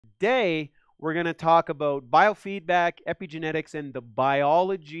today we're going to talk about biofeedback, epigenetics, and the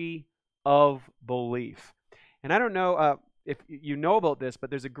biology of belief. And I don't know if you know about this,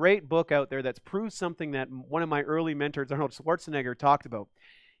 but there's a great book out there that's proved something that one of my early mentors, Arnold Schwarzenegger, talked about.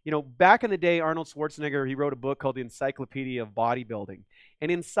 You know, back in the day, Arnold Schwarzenegger, he wrote a book called The Encyclopedia of Bodybuilding.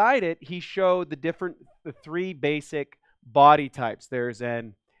 And inside it, he showed the three basic body types. There's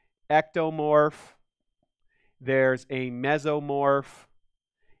an ectomorph, there's a mesomorph,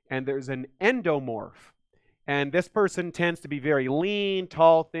 and there's an endomorph. And this person tends to be very lean,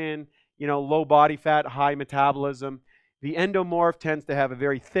 tall, thin, low body fat, high metabolism. The endomorph tends to have a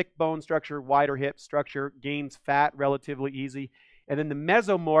very thick bone structure, wider hip structure, gains fat relatively easy. And then the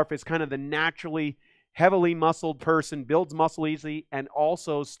mesomorph is kind of the naturally heavily muscled person, builds muscle easily, and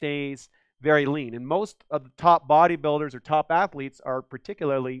also stays very lean. And most of the top bodybuilders or top athletes are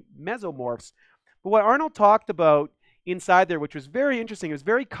particularly mesomorphs. But what Arnold talked about inside there, which was very interesting, it was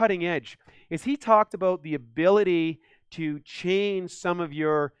very cutting edge, is he talked about the ability to change some of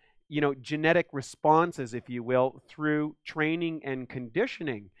your genetic responses, if you will, through training and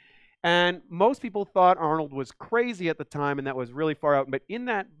conditioning. And most people thought Arnold was crazy at the time, and that was really far out. But in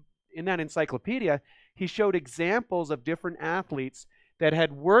that encyclopedia, he showed examples of different athletes that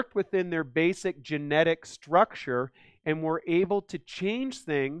had worked within their basic genetic structure and were able to change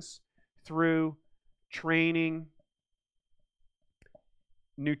things through training,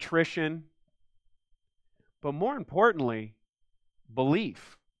 nutrition, but more importantly,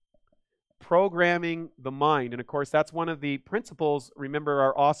 belief. Programming the mind. And of course, that's one of the principles. Remember,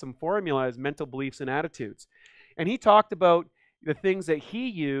 our awesome formula is mental beliefs and attitudes. And he talked about the things that he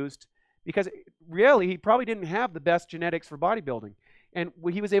used because really he probably didn't have the best genetics for bodybuilding. And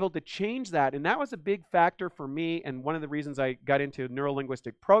he was able to change that. And that was a big factor for me. And one of the reasons I got into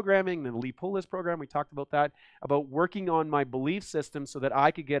neuro-linguistic programming, the Lee Poulos program, we talked about that, about working on my belief system so that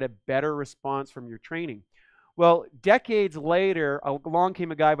I could get a better response from your training. Well, decades later, along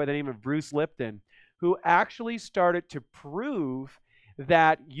came a guy by the name of Bruce Lipton, who actually started to prove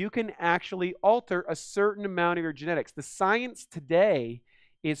that you can actually alter a certain amount of your genetics. The science today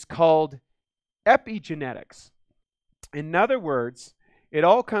is called epigenetics. In other words, it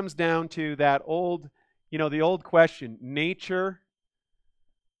all comes down to that old, the old question, nature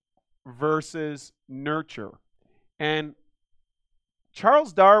versus nurture. And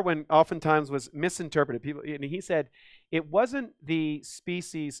Charles Darwin oftentimes was misinterpreted. And he said it wasn't the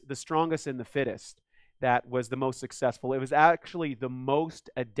species, the strongest and the fittest, that was the most successful. It was actually the most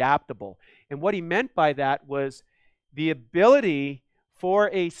adaptable. And what he meant by that was the ability for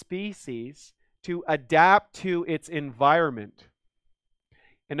a species to adapt to its environment.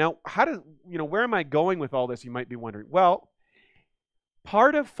 And now, where am I going with all this, you might be wondering? Well,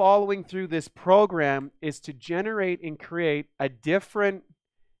 part of following through this program is to generate and create a different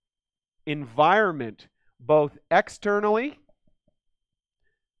environment, both externally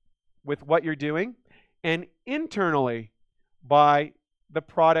with what you're doing and internally by the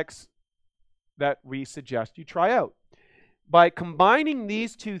products that we suggest you try out. By combining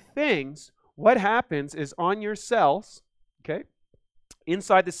these two things, what happens is on your cells, okay,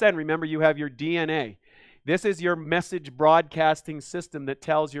 inside the cell, remember you have your DNA. This is your message broadcasting system that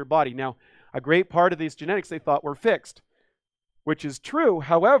tells your body. Now, a great part of these genetics they thought were fixed, which is true.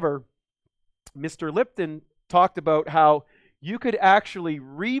 However, Mr. Lipton talked about how you could actually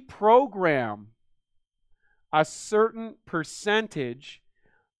reprogram a certain percentage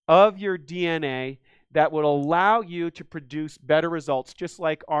of your DNA that would allow you to produce better results, just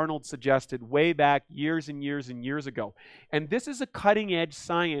like Arnold suggested way back years and years and years ago. And this is a cutting-edge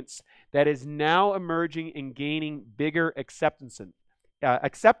science that is now emerging and gaining bigger acceptance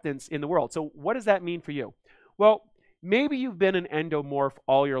in the world. So what does that mean for you? Well, maybe you've been an endomorph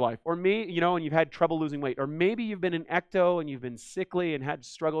all your life, or maybe, and you've had trouble losing weight, or maybe you've been an ecto and you've been sickly and had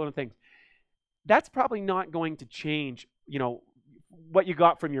struggle and things. That's probably not going to change, what you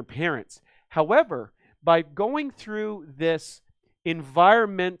got from your parents. However, by going through this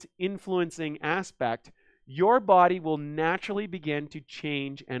environment influencing aspect, your body will naturally begin to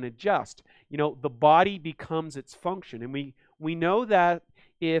change and adjust. The body becomes its function. And we know that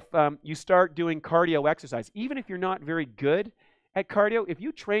if you start doing cardio exercise, even if you're not very good at cardio, if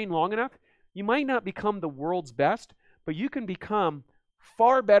you train long enough, you might not become the world's best, but you can become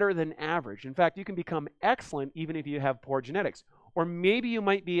far better than average. In fact, you can become excellent even if you have poor genetics. Or maybe you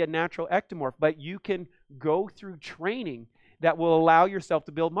might be a natural ectomorph, but you can go through training that will allow yourself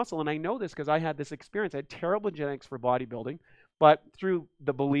to build muscle. And I know this because I had this experience. I had terrible genetics for bodybuilding, but through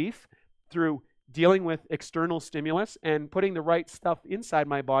the belief, through dealing with external stimulus and putting the right stuff inside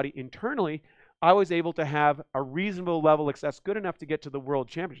my body internally, I was able to have a reasonable level of success, good enough to get to the world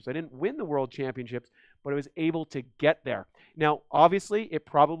championships. I didn't win the world championships, but I was able to get there. Now, obviously, it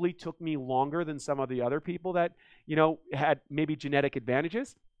probably took me longer than some of the other people that, had maybe genetic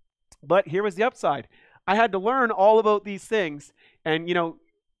advantages. But here was the upside. I had to learn all about these things. And,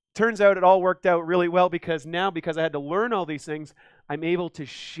 turns out it all worked out really well, because now, because I had to learn all these things, I'm able to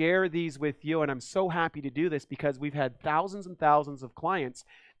share these with you. And I'm so happy to do this, because we've had thousands and thousands of clients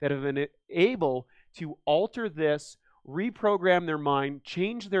that have been able to alter this, reprogram their mind,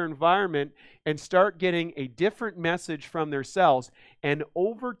 change their environment, and start getting a different message from their cells. And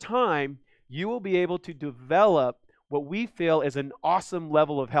over time, you will be able to develop what we feel is an awesome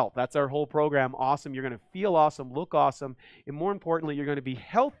level of health. That's our whole program, Awesome. You're going to feel awesome, look awesome, and more importantly, you're going to be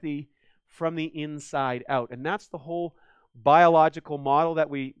healthy from the inside out. And that's the whole biological model that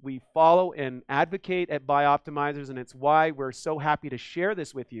we follow and advocate at BiOptimizers, and it's why we're so happy to share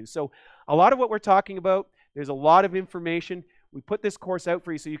this with you. So a lot of what we're talking about, there's a lot of information. We put this course out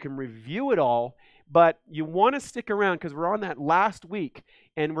for you so you can review it all, but you want to stick around, because we're on that last week,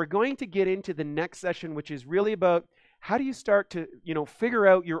 and we're going to get into the next session, which is really about how do you start to, figure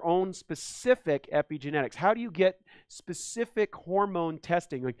out your own specific epigenetics? How do you get specific hormone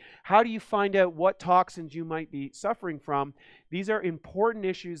testing? Like, how do you find out what toxins you might be suffering from? These are important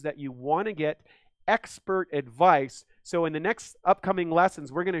issues that you want to get expert advice. So in the next upcoming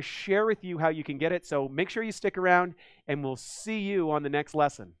lessons, we're going to share with you how you can get it. So make sure you stick around, and we'll see you on the next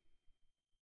lesson.